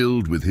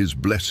 filled with His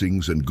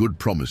blessings and good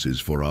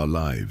promises for our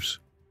lives.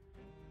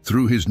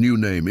 Through his new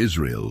name,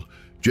 Israel,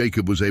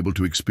 Jacob was able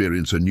to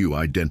experience a new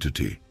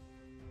identity.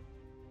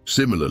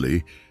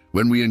 Similarly,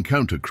 when we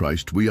encounter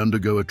Christ, we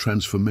undergo a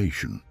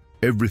transformation.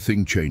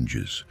 Everything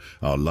changes: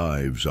 our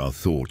lives, our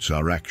thoughts,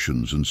 our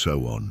actions, and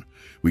so on.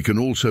 We can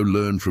also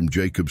learn from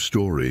Jacob's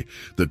story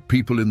that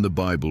people in the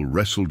Bible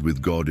wrestled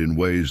with God in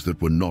ways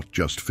that were not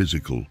just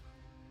physical.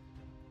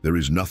 There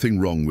is nothing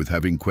wrong with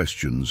having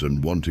questions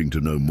and wanting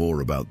to know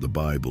more about the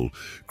Bible.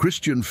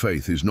 Christian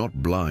faith is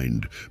not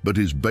blind, but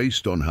is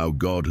based on how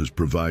God has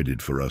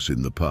provided for us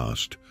in the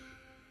past.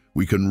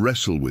 We can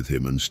wrestle with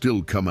Him and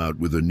still come out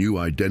with a new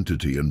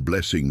identity and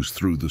blessings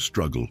through the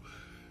struggle.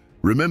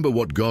 Remember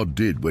what God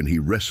did when He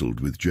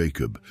wrestled with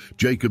Jacob.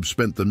 Jacob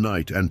spent the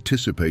night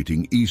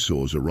anticipating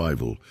Esau's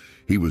arrival.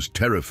 He was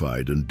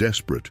terrified and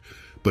desperate,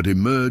 but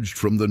emerged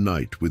from the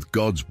night with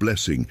God's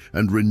blessing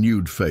and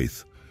renewed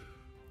faith.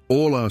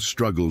 All our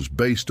struggles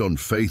based on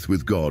faith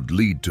with God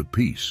lead to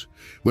peace.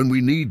 When we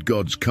need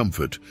God's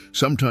comfort,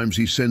 sometimes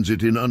He sends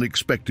it in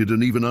unexpected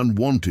and even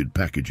unwanted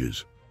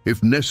packages.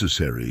 If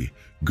necessary,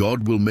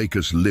 God will make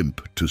us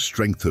limp to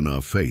strengthen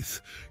our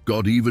faith.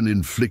 God even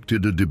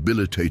inflicted a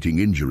debilitating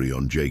injury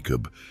on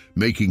Jacob,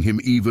 making him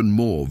even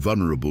more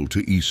vulnerable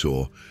to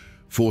Esau,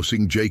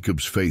 forcing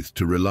Jacob's faith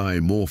to rely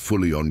more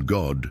fully on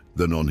God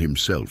than on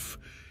himself.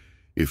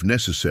 If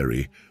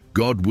necessary,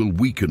 God will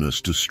weaken us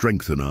to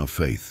strengthen our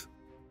faith.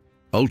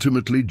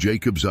 Ultimately,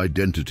 Jacob's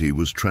identity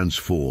was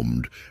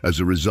transformed as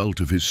a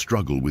result of his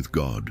struggle with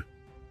God.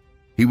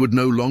 He would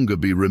no longer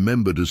be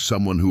remembered as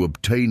someone who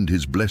obtained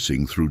his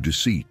blessing through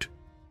deceit.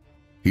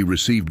 He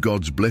received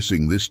God's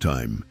blessing this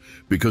time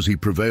because he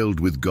prevailed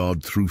with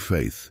God through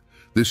faith.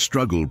 This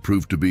struggle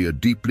proved to be a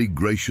deeply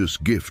gracious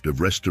gift of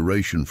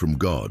restoration from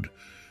God,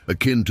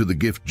 akin to the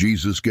gift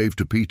Jesus gave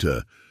to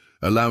Peter,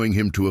 allowing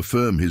him to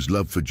affirm his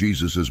love for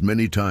Jesus as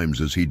many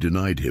times as he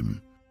denied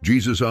him.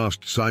 Jesus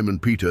asked Simon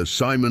Peter,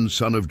 "Simon,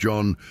 son of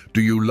John,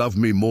 do you love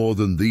me more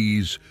than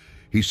these?"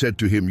 He said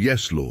to him,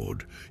 "Yes,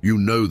 Lord, you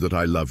know that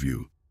I love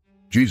you."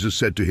 Jesus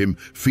said to him,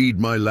 "Feed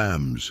my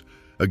lambs."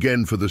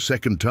 Again, for the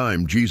second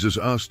time, Jesus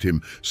asked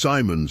him,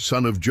 "Simon,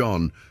 son of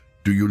John,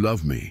 do you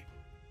love me?"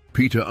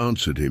 Peter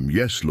answered him,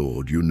 "Yes,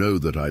 Lord, you know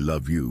that I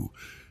love you."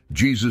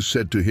 Jesus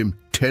said to him,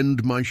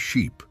 "Tend my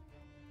sheep."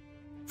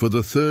 For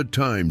the third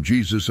time,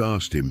 Jesus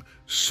asked him,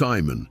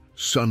 "Simon,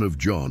 son of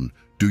John,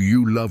 do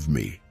you love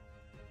me?"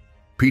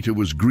 Peter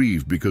was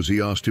grieved because he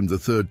asked him the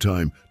third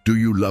time, "Do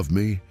you love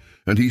me?"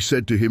 And he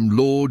said to him,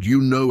 "Lord, you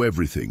know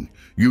everything.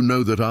 You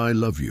know that I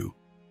love you."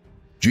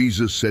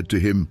 Jesus said to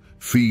him,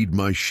 "Feed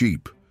my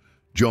sheep."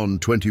 John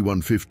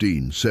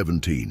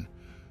 21:15-17.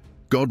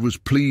 God was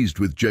pleased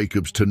with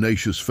Jacob's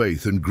tenacious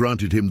faith and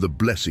granted him the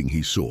blessing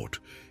he sought.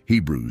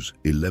 Hebrews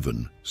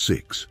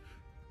 11:6.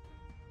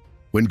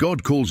 When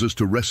God calls us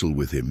to wrestle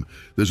with him,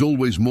 there's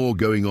always more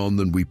going on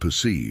than we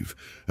perceive,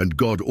 and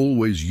God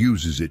always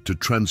uses it to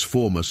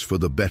transform us for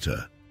the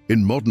better.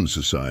 In modern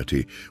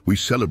society, we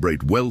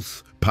celebrate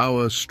wealth,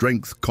 power,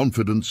 strength,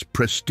 confidence,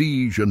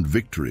 prestige, and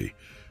victory.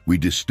 We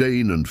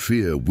disdain and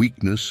fear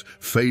weakness,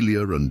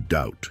 failure, and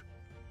doubt.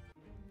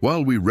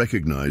 While we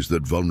recognize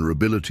that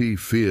vulnerability,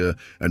 fear,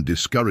 and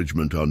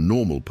discouragement are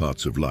normal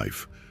parts of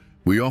life,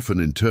 we often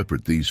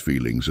interpret these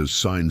feelings as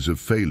signs of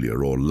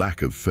failure or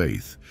lack of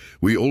faith.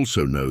 We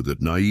also know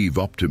that naive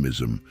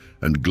optimism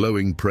and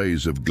glowing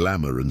praise of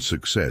glamour and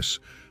success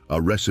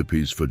are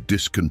recipes for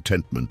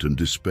discontentment and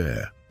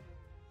despair.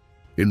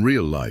 In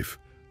real life,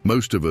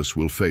 most of us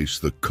will face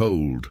the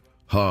cold,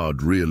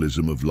 hard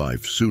realism of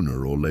life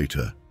sooner or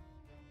later.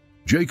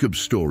 Jacob's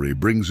story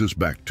brings us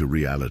back to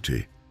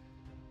reality.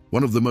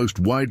 One of the most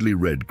widely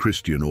read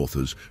Christian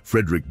authors,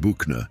 Frederick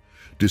Buechner,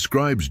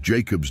 describes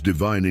Jacob's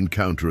divine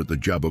encounter at the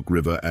Jabbok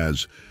River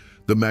as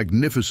the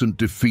magnificent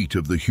defeat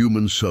of the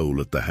human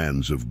soul at the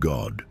hands of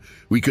God.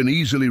 We can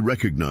easily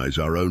recognize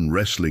our own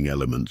wrestling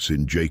elements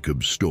in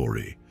Jacob's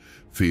story: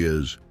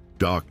 fears,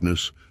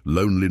 darkness,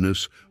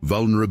 loneliness,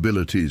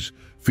 vulnerabilities,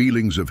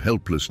 feelings of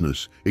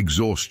helplessness,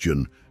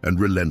 exhaustion, and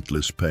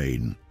relentless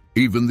pain.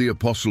 Even the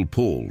Apostle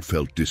Paul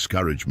felt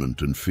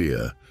discouragement and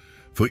fear.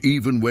 For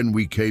even when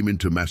we came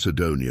into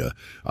Macedonia,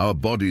 our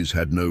bodies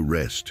had no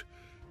rest,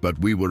 but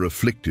we were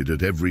afflicted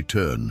at every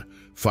turn,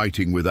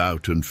 fighting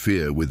without and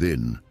fear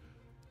within.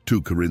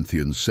 2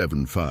 Corinthians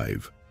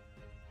 7:5.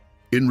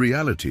 In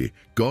reality,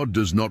 God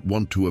does not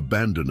want to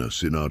abandon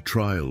us in our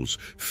trials,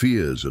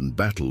 fears, and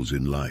battles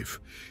in life.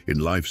 In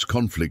life's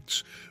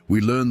conflicts,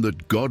 we learn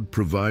that God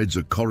provides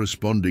a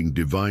corresponding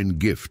divine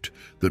gift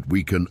that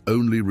we can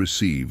only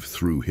receive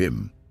through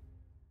Him.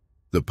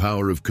 The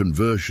power of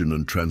conversion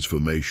and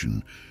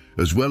transformation,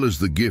 as well as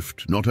the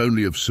gift not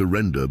only of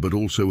surrender but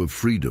also of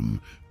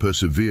freedom,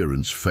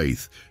 perseverance,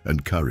 faith,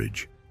 and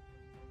courage.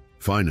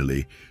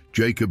 Finally,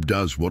 Jacob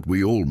does what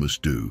we all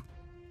must do.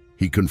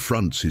 He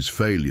confronts his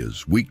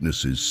failures,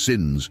 weaknesses,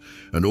 sins,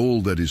 and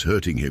all that is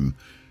hurting him,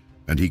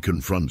 and he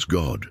confronts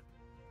God.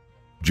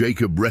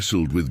 Jacob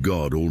wrestled with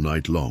God all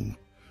night long.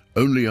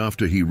 Only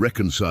after he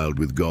reconciled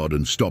with God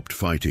and stopped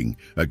fighting,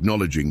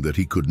 acknowledging that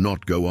he could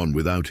not go on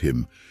without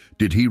him,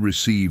 did he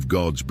receive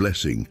God's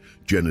blessing,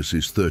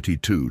 Genesis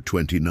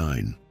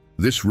 32:29.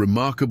 This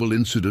remarkable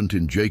incident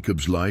in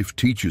Jacob's life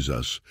teaches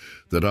us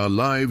that our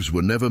lives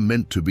were never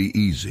meant to be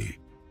easy.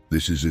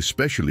 This is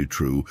especially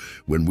true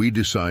when we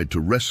decide to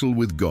wrestle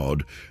with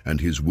God and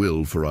His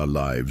will for our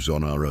lives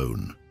on our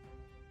own.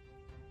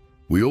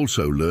 We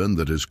also learn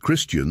that as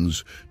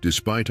Christians,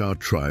 despite our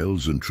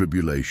trials and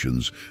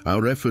tribulations,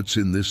 our efforts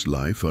in this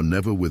life are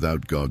never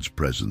without God's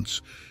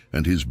presence,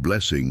 and His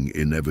blessing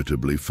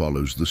inevitably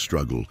follows the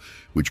struggle,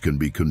 which can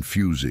be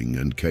confusing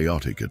and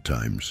chaotic at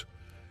times.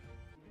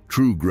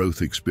 True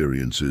growth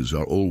experiences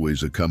are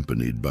always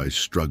accompanied by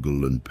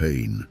struggle and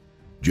pain.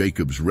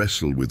 Jacob's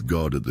wrestle with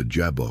God at the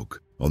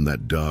Jabbok on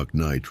that dark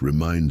night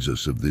reminds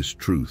us of this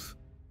truth.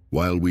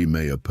 While we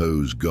may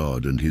oppose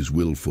God and His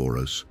will for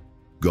us,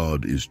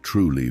 God is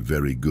truly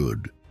very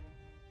good.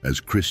 As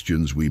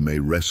Christians, we may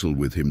wrestle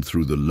with Him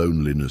through the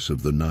loneliness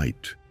of the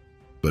night,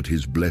 but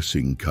His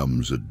blessing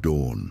comes at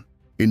dawn.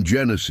 In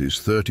Genesis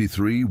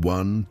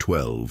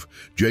 33:1-12,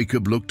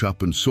 Jacob looked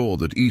up and saw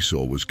that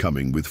Esau was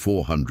coming with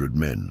 400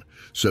 men.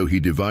 So he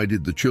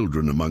divided the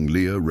children among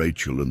Leah,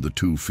 Rachel, and the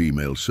 2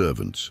 female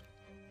servants.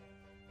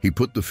 He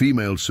put the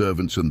female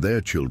servants and their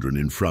children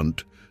in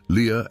front,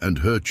 Leah and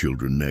her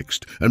children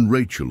next, and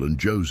Rachel and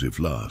Joseph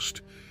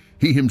last.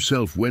 He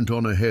himself went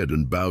on ahead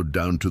and bowed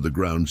down to the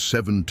ground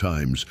 7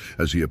 times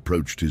as he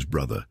approached his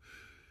brother.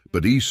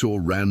 But Esau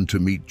ran to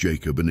meet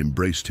Jacob and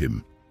embraced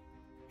him.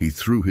 He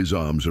threw his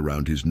arms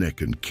around his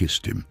neck and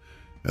kissed him,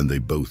 and they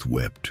both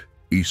wept.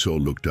 Esau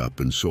looked up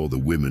and saw the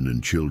women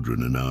and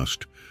children and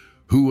asked,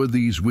 "Who are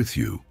these with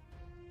you?"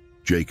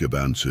 Jacob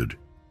answered,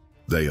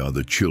 "They are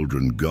the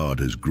children God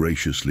has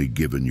graciously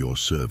given your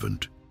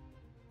servant."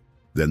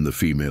 Then the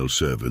female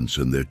servants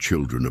and their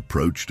children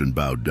approached and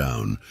bowed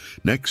down.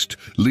 Next,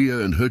 Leah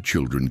and her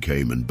children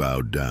came and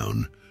bowed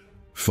down.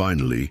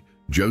 Finally,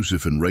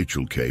 Joseph and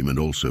Rachel came and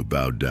also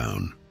bowed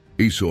down.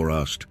 Esau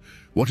asked,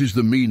 "What is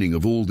the meaning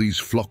of all these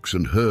flocks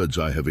and herds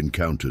I have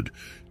encountered?"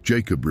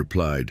 Jacob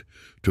replied,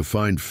 "To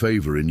find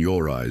favor in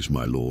your eyes,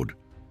 my lord."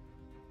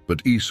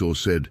 But Esau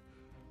said,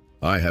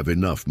 "I have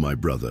enough, my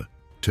brother.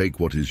 Take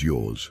what is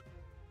yours."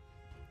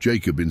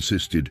 Jacob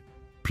insisted,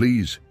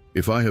 "Please,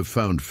 if I have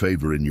found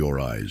favor in your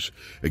eyes,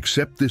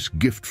 accept this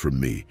gift from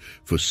me,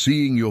 for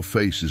seeing your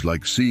face is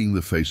like seeing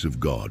the face of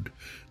God,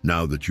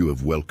 now that you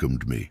have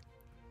welcomed me.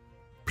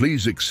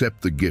 Please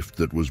accept the gift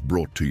that was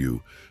brought to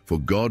you, for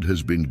God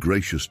has been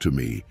gracious to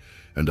me,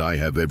 and I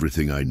have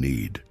everything I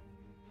need."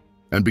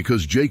 And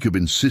because Jacob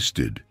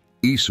insisted,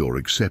 Esau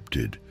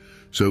accepted.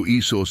 So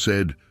Esau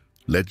said,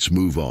 "Let's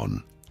move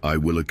on. I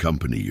will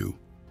accompany you."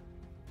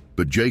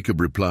 But Jacob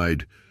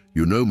replied,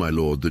 "You know, my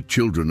lord, that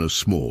children are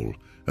small,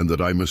 and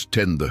that I must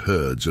tend the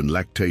herds and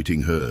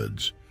lactating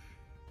herds.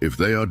 If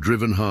they are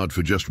driven hard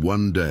for just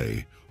one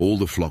day, all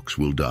the flocks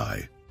will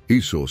die."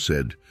 Esau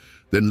said,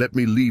 "Then let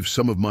me leave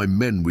some of my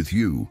men with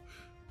you."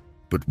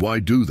 "But why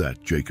do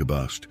that?" Jacob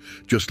asked.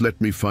 "Just let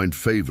me find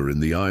favor in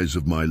the eyes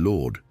of my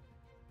lord."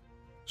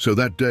 So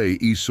that day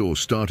Esau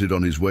started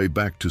on his way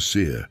back to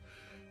Seir.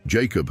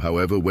 Jacob,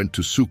 however, went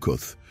to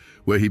Succoth,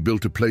 where he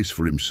built a place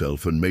for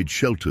himself and made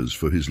shelters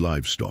for his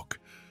livestock.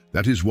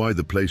 That is why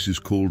the place is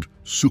called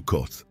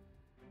Succoth.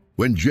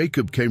 When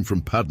Jacob came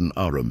from Paddan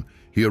Aram,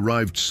 he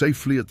arrived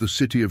safely at the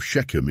city of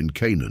Shechem in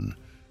Canaan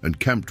and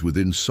camped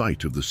within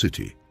sight of the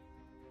city.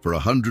 For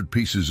 100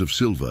 pieces of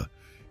silver,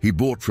 he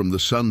bought from the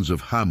sons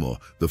of Hamor,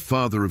 the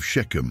father of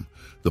Shechem,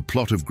 the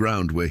plot of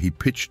ground where he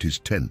pitched his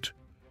tent.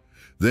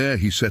 There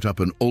he set up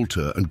an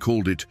altar and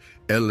called it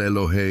El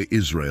Elohe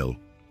Israel.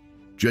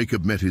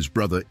 Jacob met his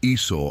brother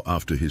Esau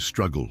after his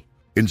struggle.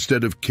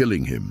 Instead of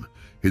killing him,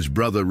 his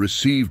brother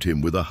received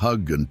him with a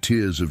hug and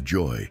tears of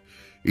joy.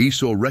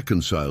 Esau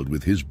reconciled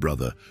with his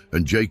brother,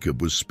 and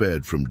Jacob was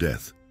spared from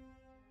death.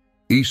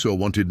 Esau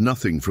wanted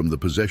nothing from the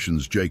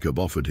possessions Jacob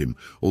offered him,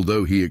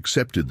 although he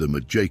accepted them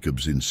at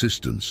Jacob's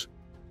insistence.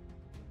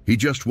 He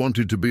just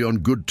wanted to be on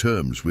good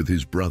terms with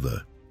his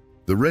brother.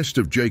 The rest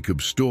of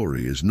Jacob's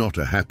story is not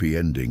a happy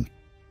ending.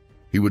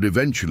 He would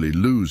eventually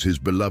lose his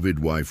beloved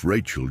wife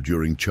Rachel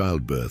during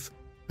childbirth,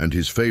 and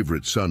his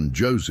favorite son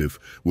Joseph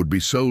would be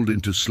sold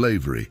into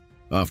slavery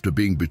after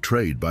being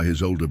betrayed by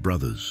his older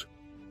brothers.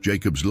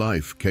 Jacob's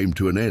life came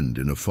to an end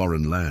in a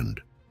foreign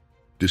land.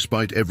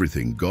 Despite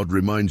everything, God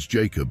reminds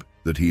Jacob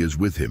that he is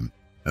with him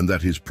and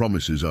that his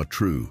promises are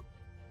true,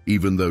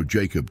 even though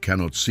Jacob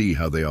cannot see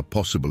how they are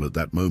possible at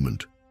that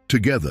moment.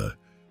 Together,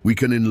 we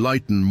can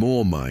enlighten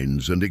more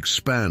minds and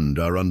expand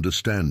our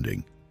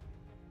understanding.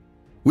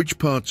 Which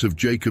parts of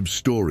Jacob's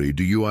story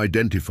do you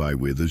identify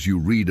with as you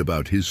read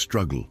about his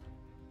struggle?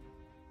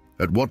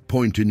 At what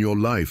point in your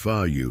life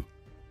are you?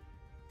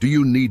 Do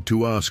you need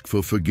to ask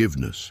for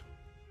forgiveness?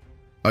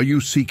 Are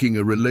you seeking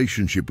a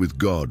relationship with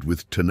God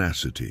with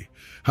tenacity?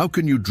 How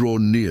can you draw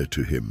near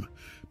to him?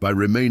 By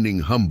remaining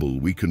humble,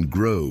 we can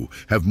grow,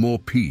 have more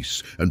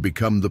peace, and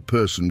become the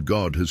person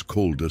God has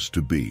called us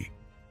to be.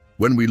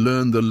 When we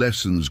learn the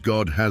lessons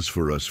God has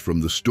for us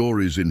from the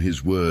stories in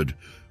his word,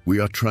 we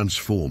are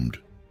transformed.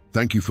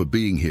 Thank you for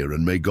being here,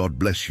 and may God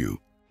bless you.